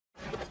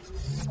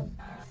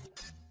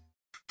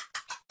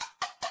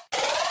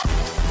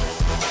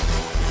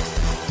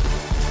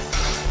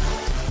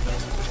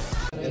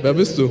Wer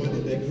bist du?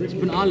 Ich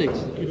bin Alex,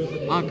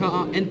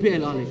 aka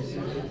NPL Alex.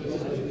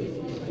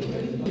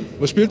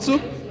 Was spielst du?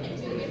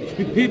 Ich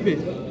spiele PePe.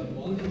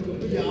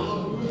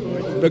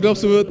 Wer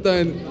glaubst du wird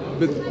dein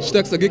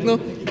stärkster Gegner?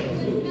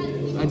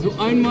 Also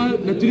einmal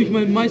natürlich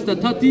mein Meister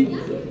Tati.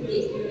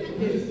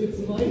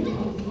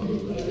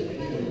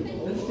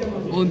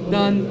 Und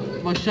dann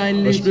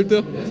wahrscheinlich... Was spielt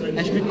er?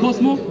 Er spielt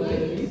Cosmo.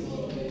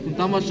 Und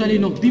dann wahrscheinlich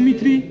noch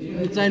Dimitri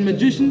mit seinen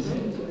Magicians.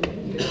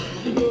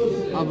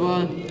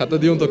 Aber... Hat er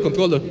die unter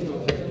Kontrolle?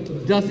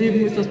 Das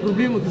eben ist das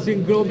Problem und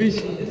deswegen glaube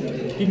ich,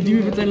 gegen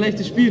Dimi wird es ein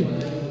leichtes Spiel.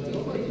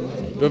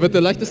 Wer wird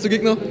der leichteste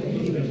Gegner?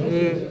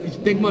 Ich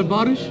denke mal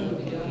Barisch.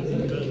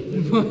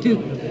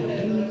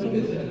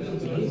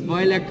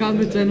 Weil er kann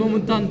mit seinen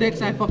momentanen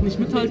Decks einfach nicht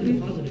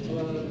mithalten.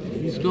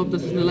 Ich glaube,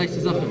 das ist eine leichte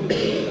Sache.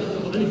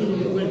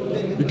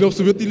 Wie glaubst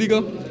du, wird die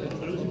Liga?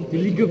 Die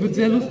Liga wird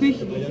sehr lustig.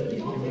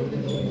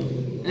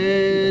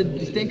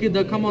 Ich denke,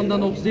 da kann man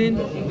dann auch sehen,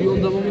 wie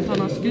unser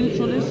momentaner Skill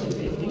schon ist.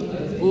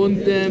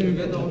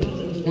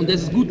 Und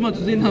es ist gut mal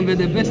zu sehen haben, wer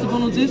der Beste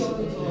von uns ist.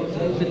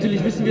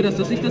 Natürlich wissen wir, dass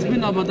das ich das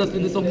bin, aber dass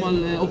wir das auch mal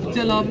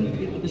offiziell haben,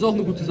 ist auch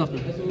eine gute Sache.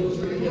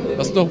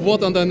 Hast du noch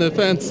Worte an deine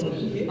Fans?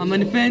 An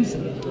meine Fans,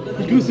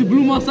 ich grüße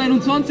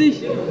Blumas21,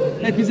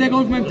 hat mir sehr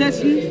geholfen beim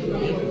Testen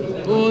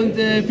und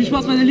viel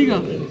Spaß bei der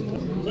Liga.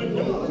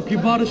 Okay,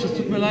 Barisch, es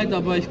tut mir leid,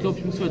 aber ich glaube,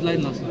 ich muss heute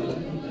leiden lassen.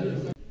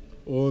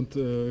 Und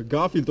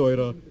Garfield,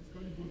 euer,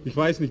 ich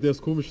weiß nicht, der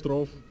ist komisch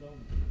drauf.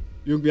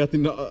 Irgendwie hat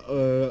ihn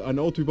ein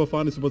Auto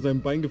überfahren, ist über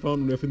sein Bein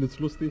gefahren und er findet es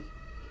lustig.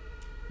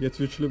 Jetzt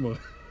wird schlimmer.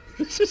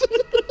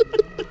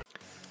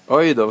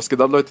 Euda, was geht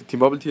ab, Leute?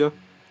 TeamBubbleT hier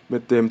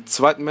mit dem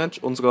zweiten Match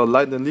unserer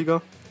Leidenden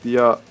Liga, die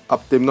ja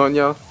ab dem neuen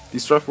Jahr die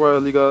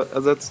Liga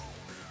ersetzt.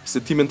 Das ist die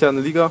teaminterne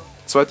Liga,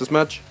 zweites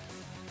Match.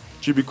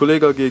 GB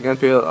Kollegah gegen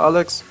NPL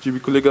Alex. GB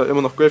Kollegah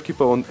immer noch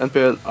Gravekeeper und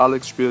NPL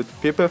Alex spielt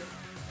PePe.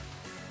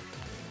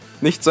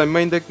 Nicht sein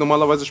Main Deck,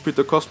 normalerweise spielt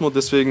er Cosmo,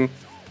 deswegen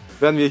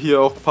werden wir hier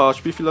auch ein paar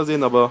Spielfehler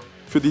sehen, aber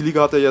für die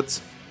Liga hat er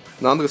jetzt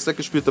ein anderes Deck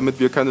gespielt, damit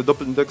wir keine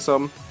doppelten Decks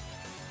haben.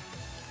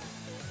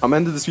 Am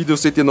Ende des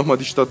Videos seht ihr nochmal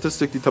die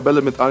Statistik, die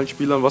Tabelle mit allen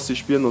Spielern, was sie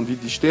spielen und wie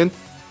die stehen.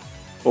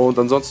 Und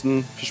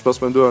ansonsten viel Spaß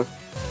beim Duell.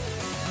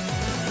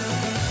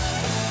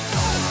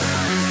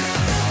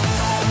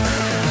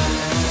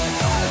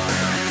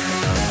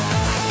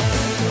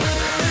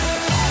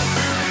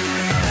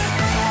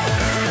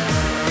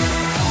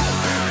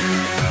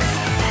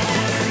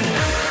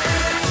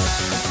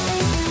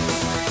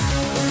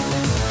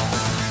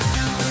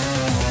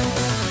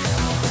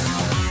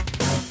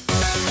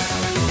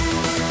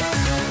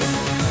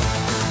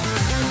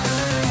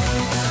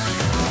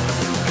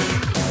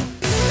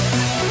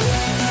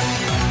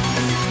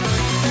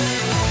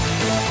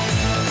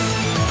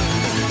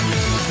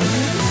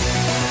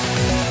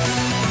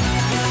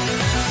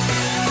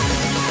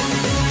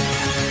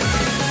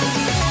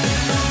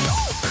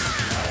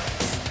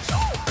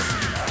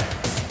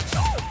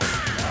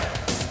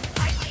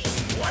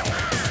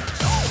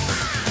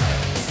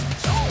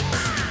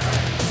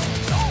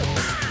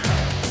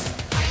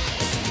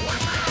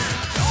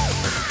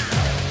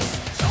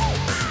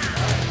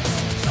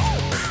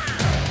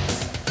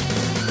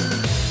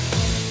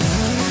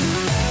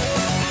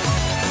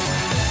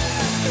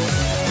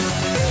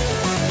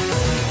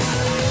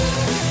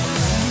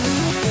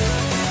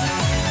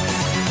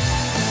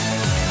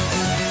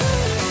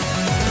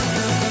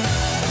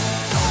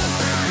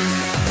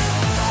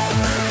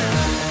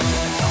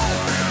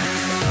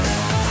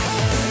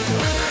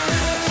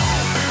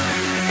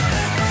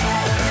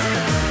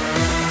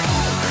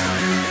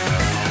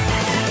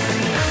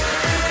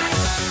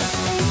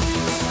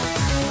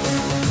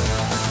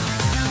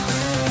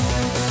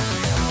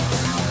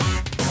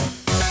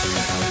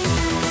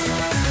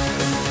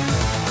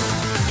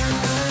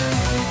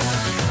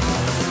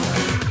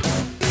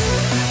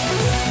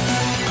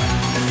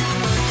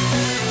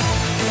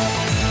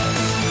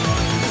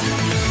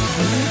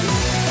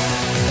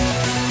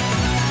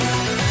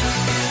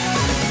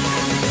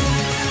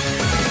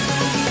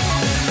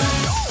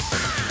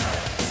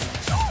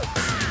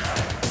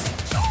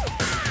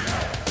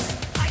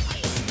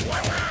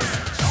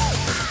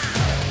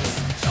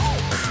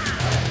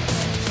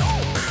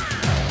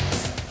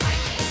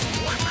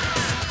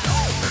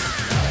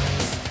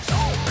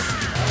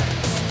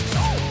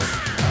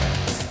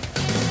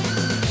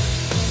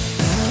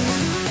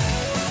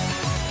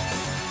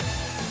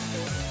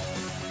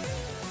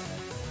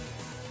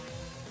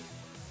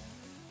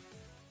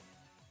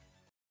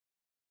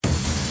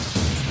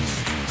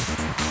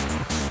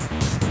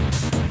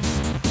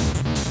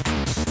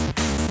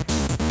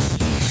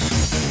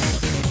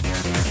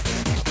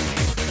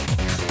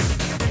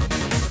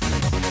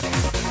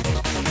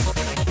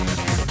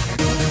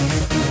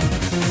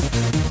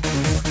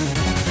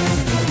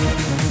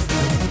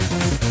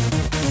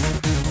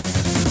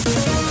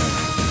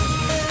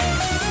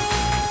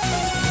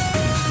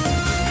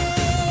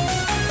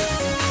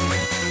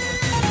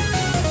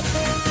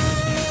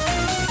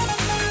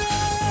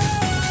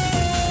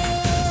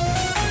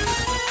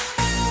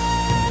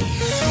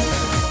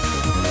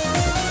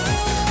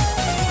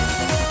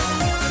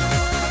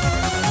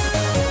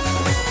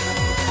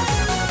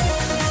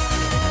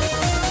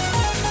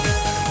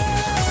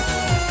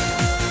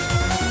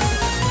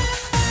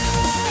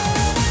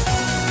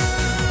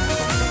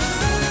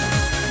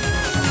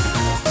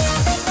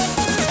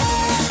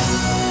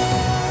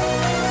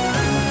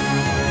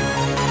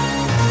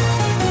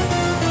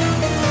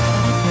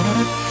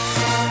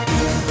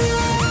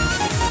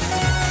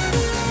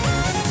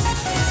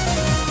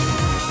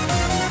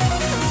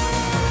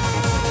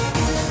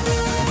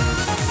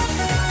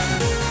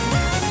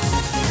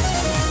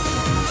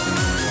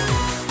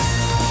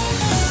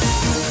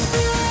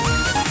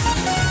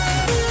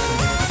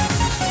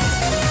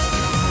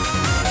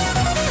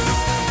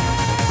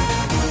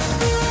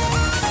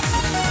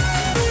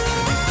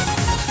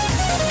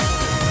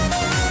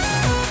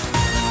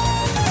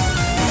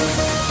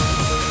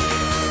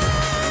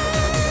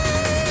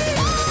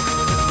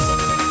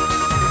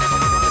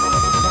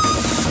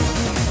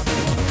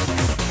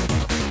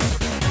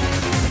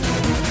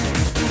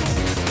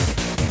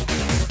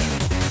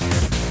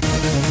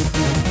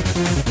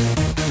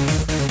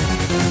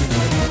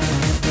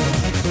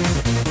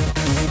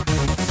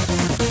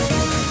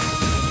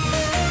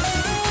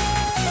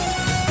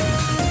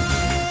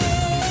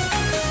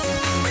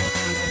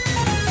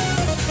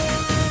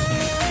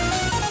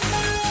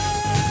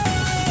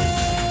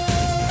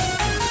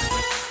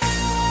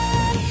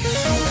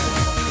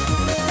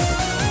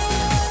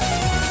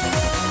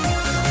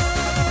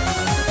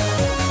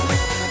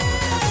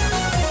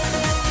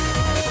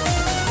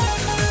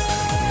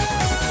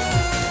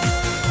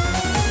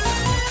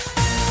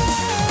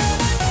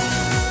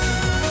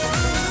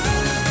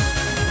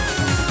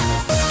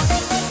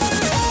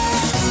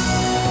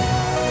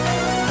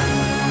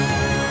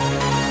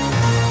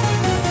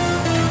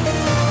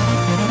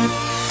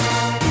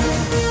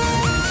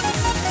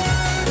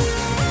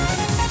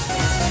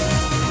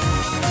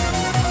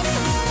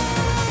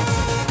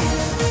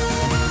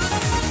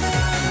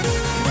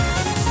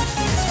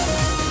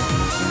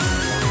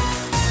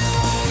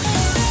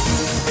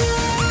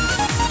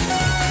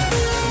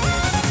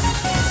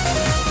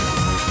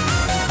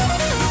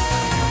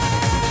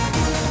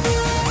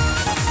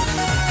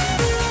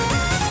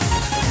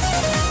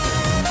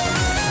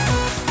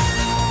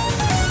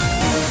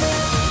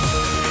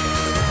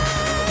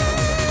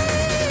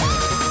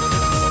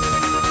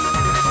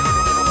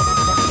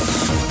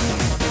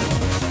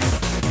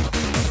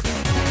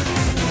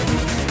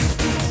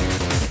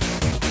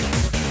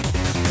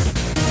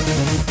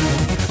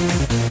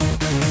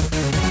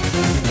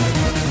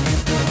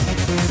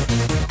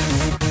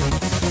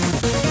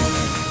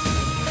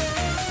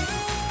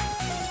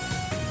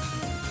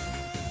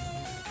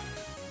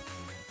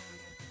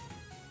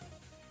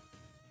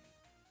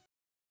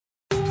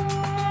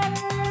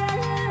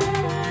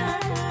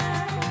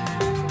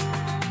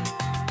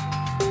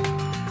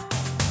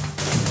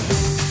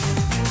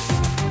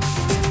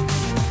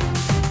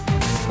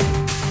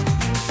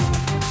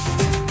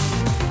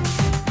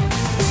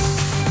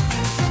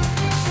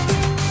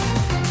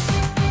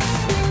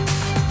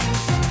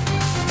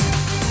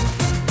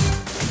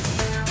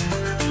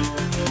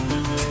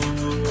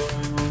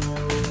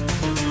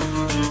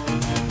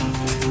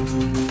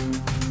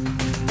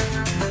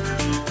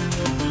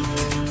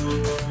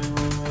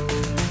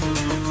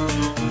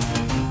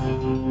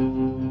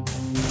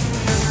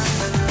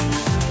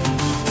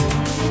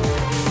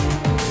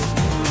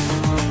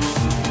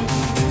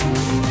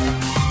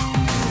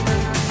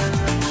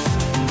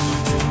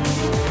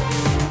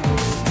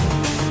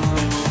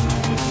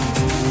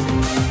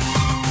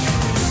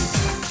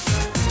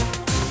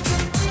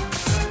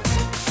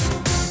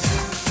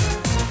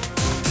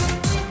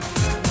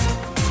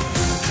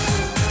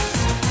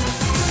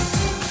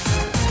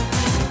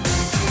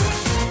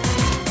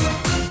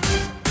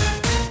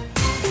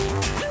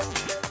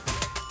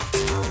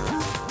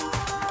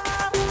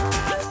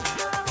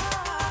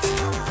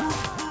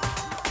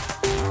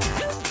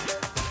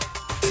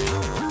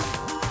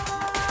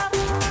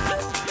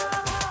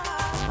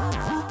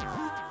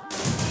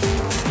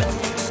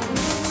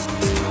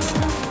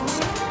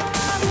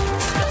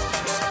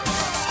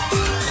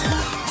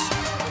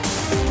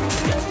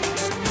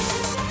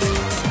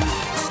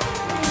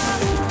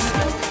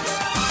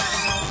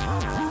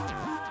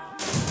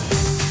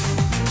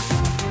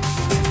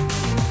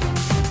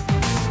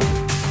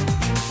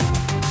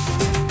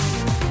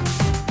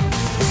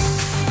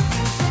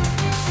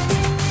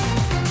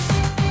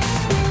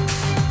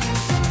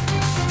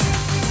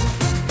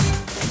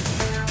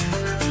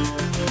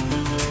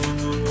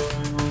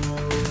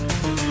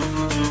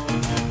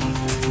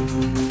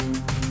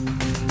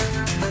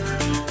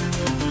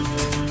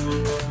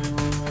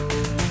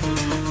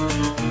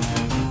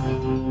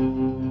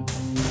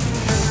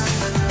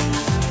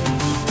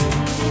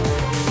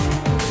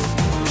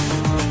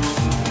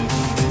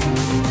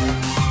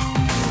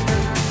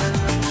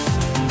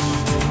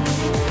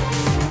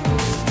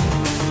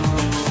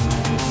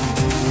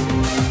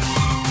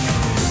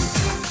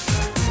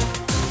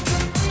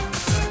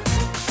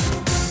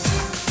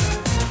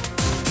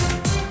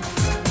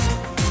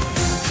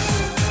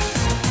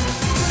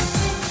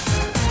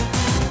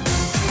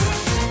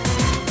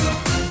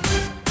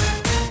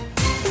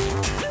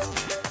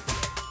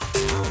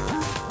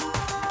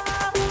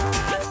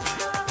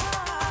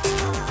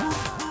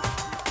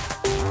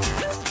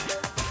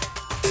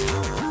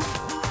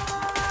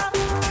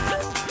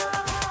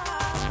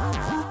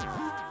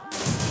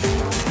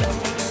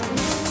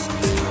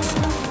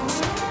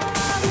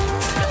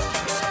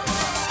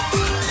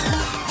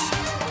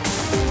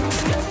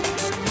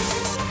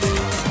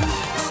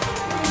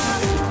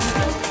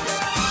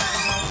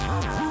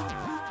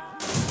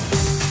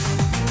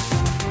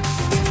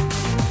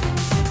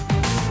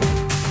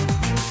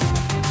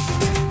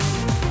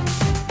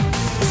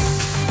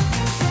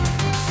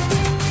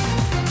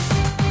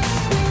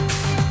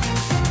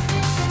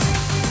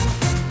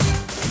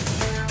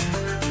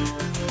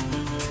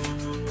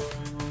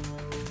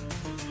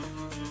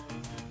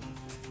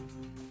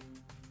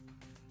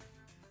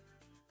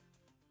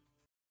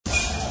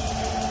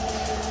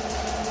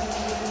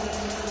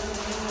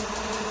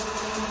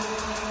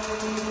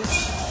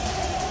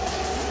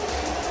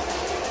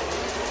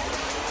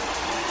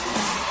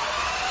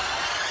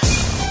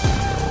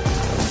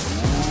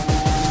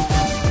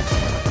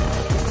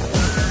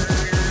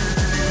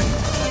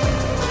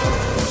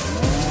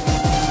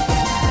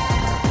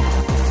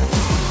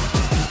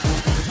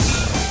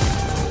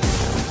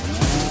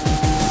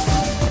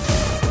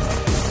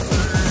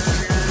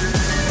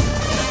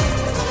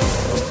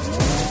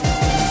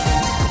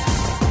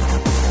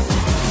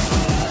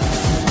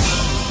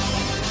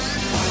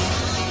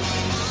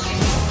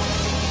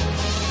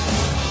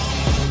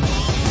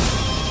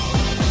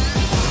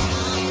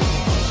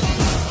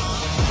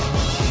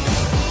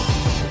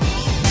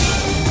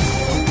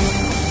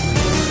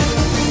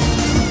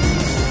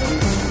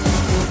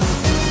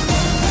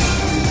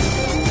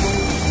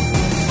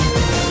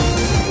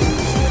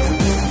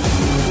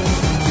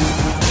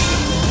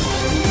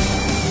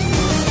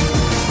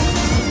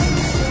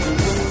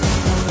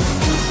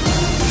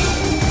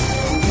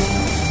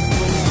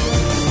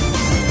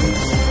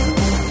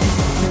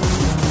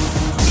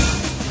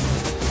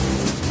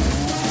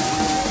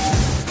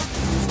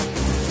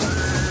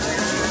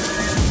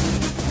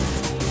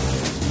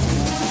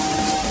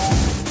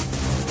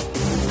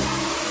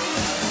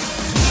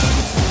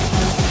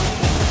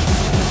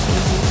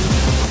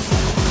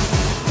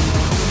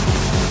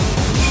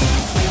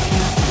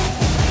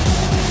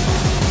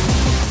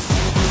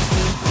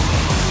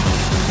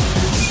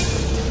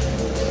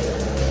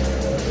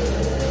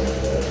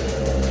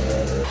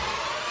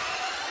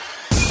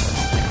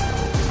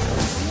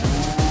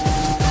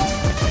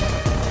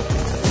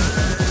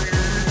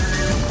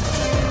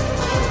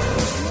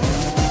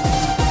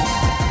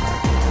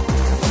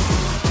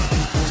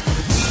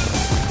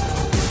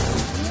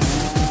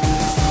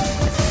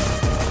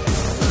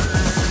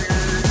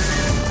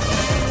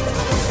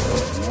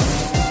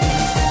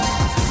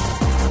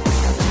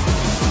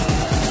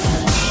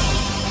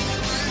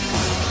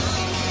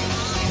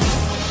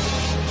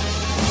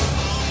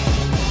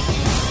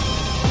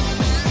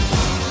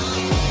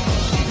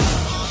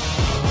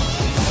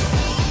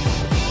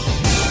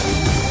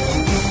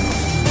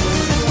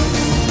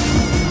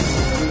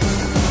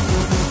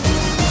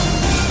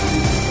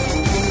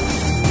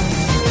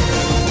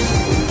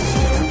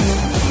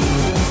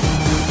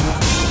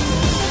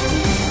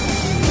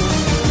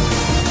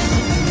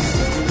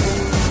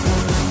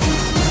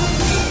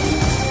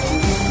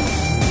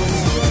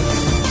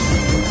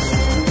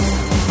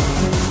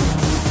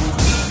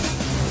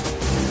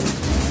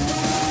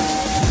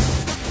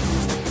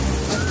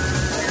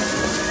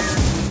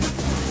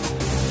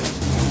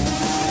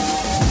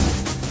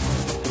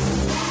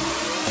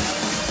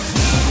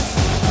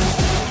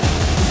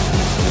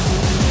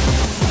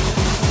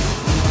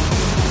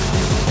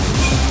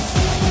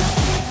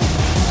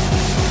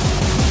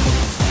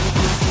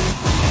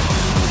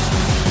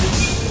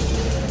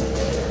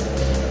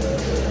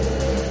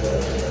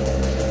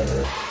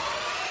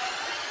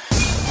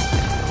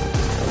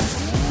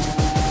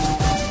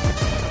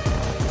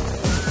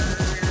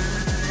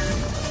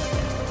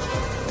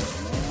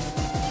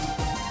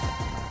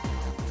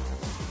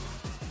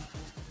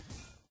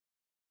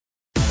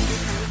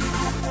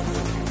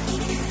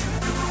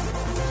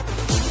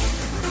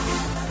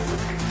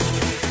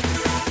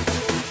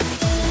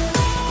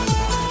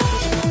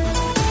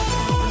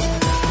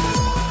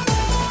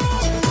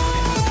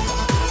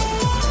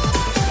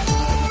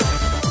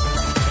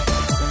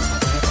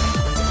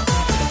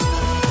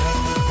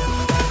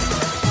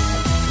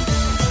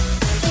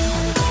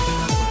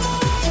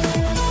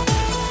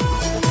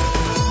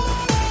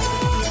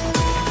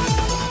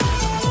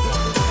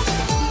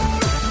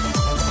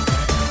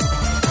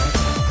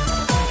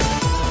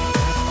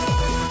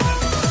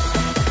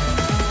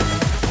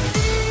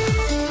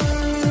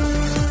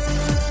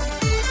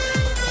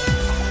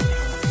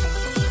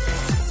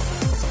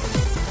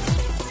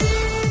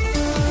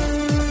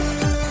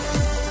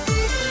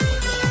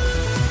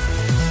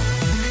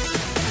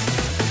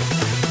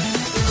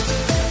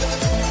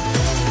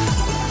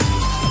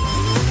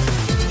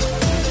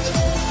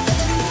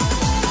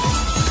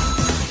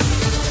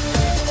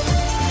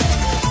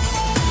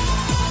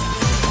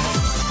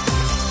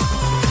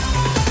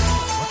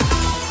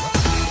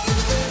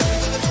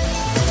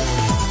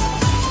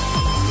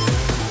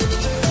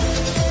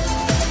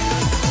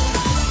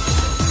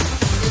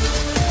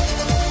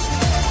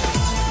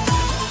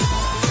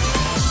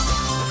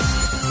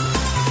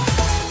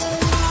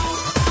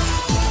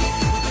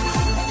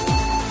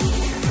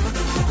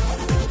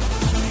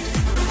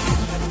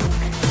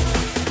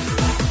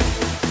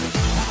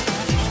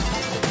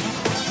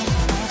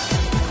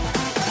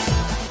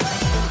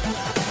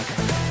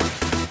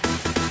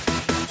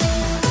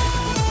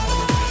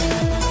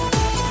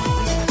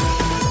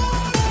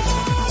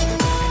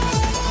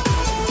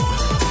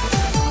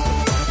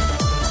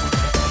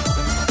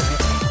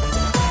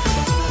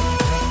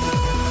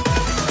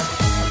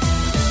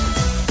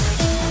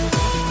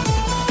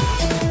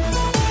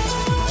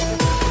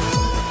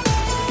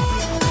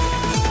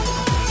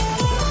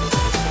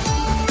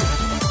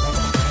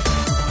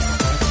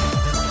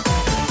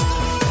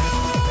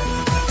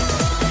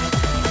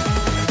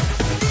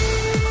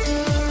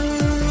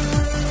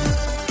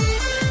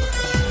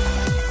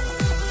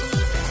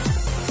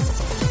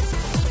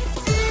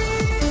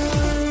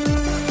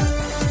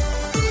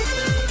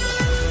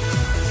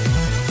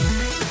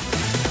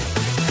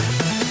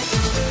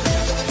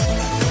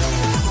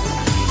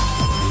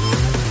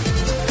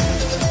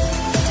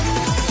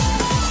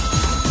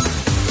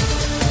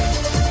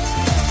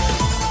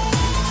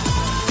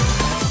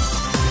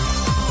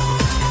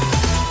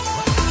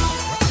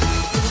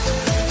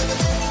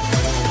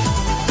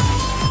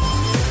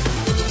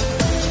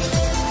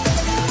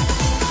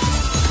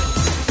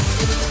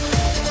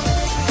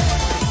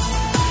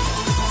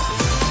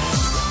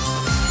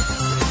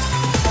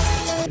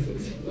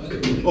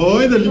 Oh,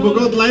 heute, lieber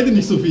Gott, leide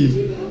nicht so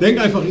viel. Denk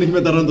einfach nicht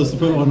mehr daran, dass du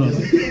verloren hast.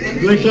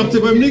 Vielleicht klappt es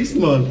ja beim nächsten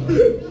Mal.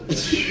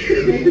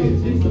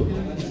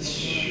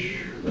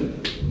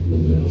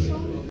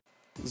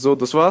 So,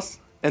 das war's.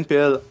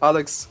 NPL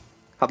Alex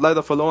hat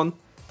leider verloren.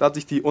 Da hat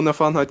sich die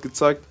Unerfahrenheit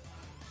gezeigt.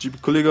 GB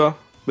Kollegah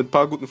mit ein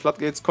paar guten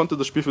Floodgates konnte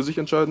das Spiel für sich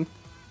entscheiden.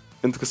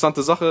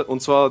 Interessante Sache,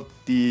 und zwar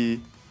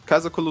die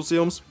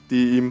Kaiserkolosseums,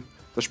 die ihm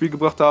das Spiel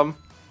gebracht haben,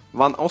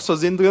 waren aus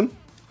Versehen drin.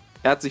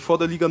 Er hat sich vor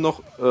der Liga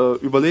noch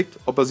überlegt,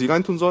 ob er sie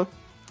reintun soll.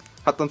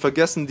 Hat dann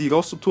vergessen, die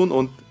rauszutun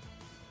und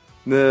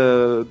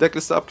eine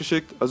Deckliste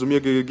abgeschickt, also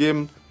mir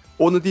gegeben,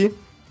 ohne die.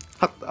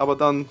 Hat aber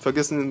dann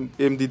vergessen,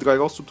 eben die 3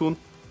 rauszutun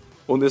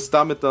und ist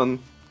damit dann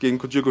gegen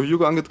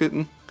YugiohCardMarket.eu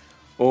angetreten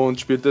und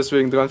spielt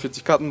deswegen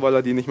 43 Karten, weil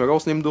er die nicht mehr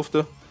rausnehmen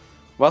durfte.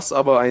 Was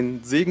aber ein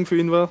Segen für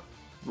ihn war,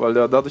 weil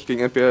er dadurch gegen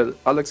NPL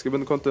Alex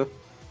gewinnen konnte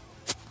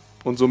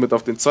und somit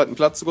auf den 2.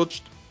 Platz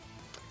rutscht.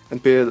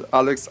 NPL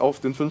Alex auf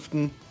den 5.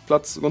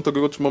 Platz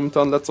runtergerutscht,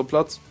 momentan letzter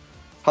Platz.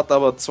 Hat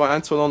aber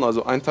 2-1 verloren,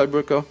 also ein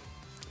Tiebreaker.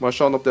 Mal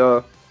schauen, ob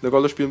der eine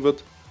Rolle spielen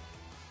wird.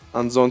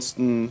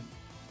 Ansonsten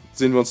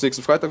sehen wir uns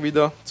nächsten Freitag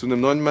wieder zu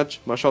einem neuen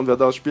Match. Mal schauen, wer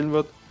da spielen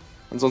wird.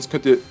 Ansonsten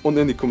könnt ihr unten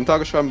in die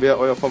Kommentare schreiben, wer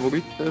euer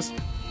Favorit ist,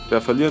 wer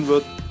verlieren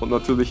wird und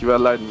natürlich wer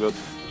leiden wird.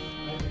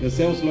 Ja,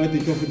 servus Leute,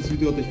 ich hoffe, das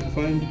Video hat euch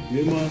gefallen. Wie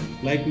immer,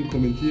 liken,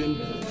 kommentieren,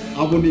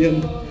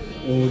 abonnieren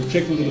und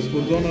checkt unsere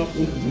Sponsoren ab.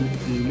 Unten sind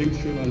die Links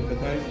schön alle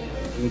verteilt.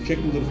 Und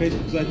checkt unsere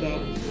Facebook-Seite ab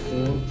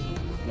und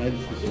leidet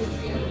es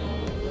nicht.